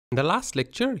In the last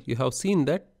lecture, you have seen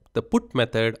that the put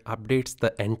method updates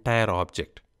the entire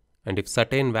object, and if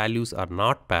certain values are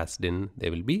not passed in, they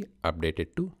will be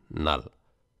updated to null.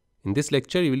 In this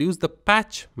lecture, you will use the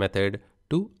patch method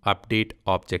to update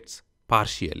objects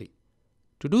partially.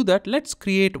 To do that, let's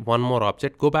create one more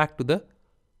object. Go back to the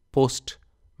post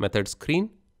method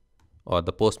screen or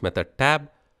the post method tab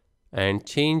and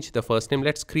change the first name.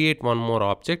 Let's create one more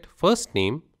object. First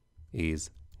name is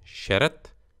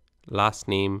Sharath. Last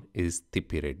name is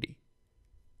Thippireddy.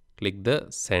 Click the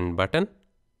send button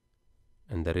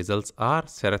and the results are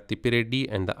Sharath Thippireddy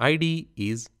and the ID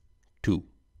is 2.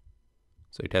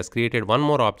 So it has created one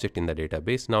more object in the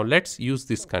database. Now let's use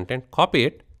this content, copy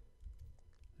it,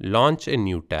 launch a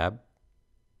new tab,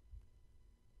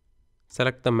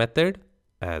 select the method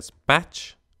as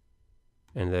patch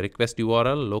and the request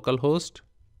URL localhost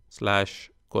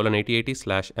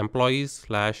 /8080/employees/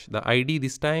 the ID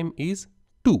this time is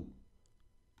 2.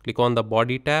 Click on the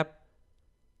body tab,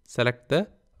 select the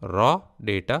raw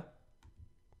data,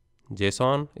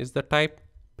 JSON is the type,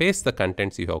 paste the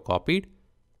contents you have copied,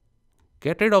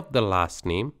 get rid of the last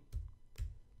name.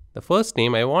 The first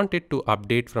name I want it to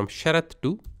update from Sharath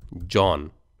to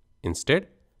John instead,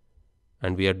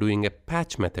 and we are doing a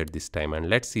patch method this time, and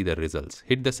let's see the results.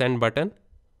 Hit the send button,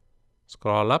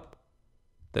 scroll up,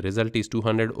 the result is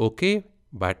 200 OK,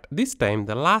 but this time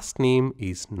the last name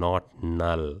is not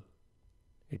null.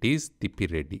 It is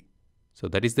Thippireddy. So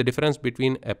that is the difference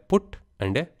between a put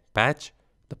and a patch.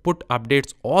 The put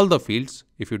updates all the fields.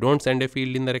 If you don't send a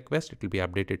field in the request, it will be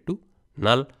updated to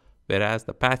null, whereas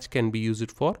the patch can be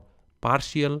used for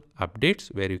partial updates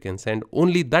where you can send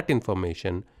only that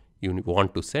information you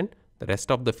want to send. The rest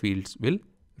of the fields will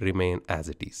remain as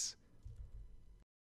it is.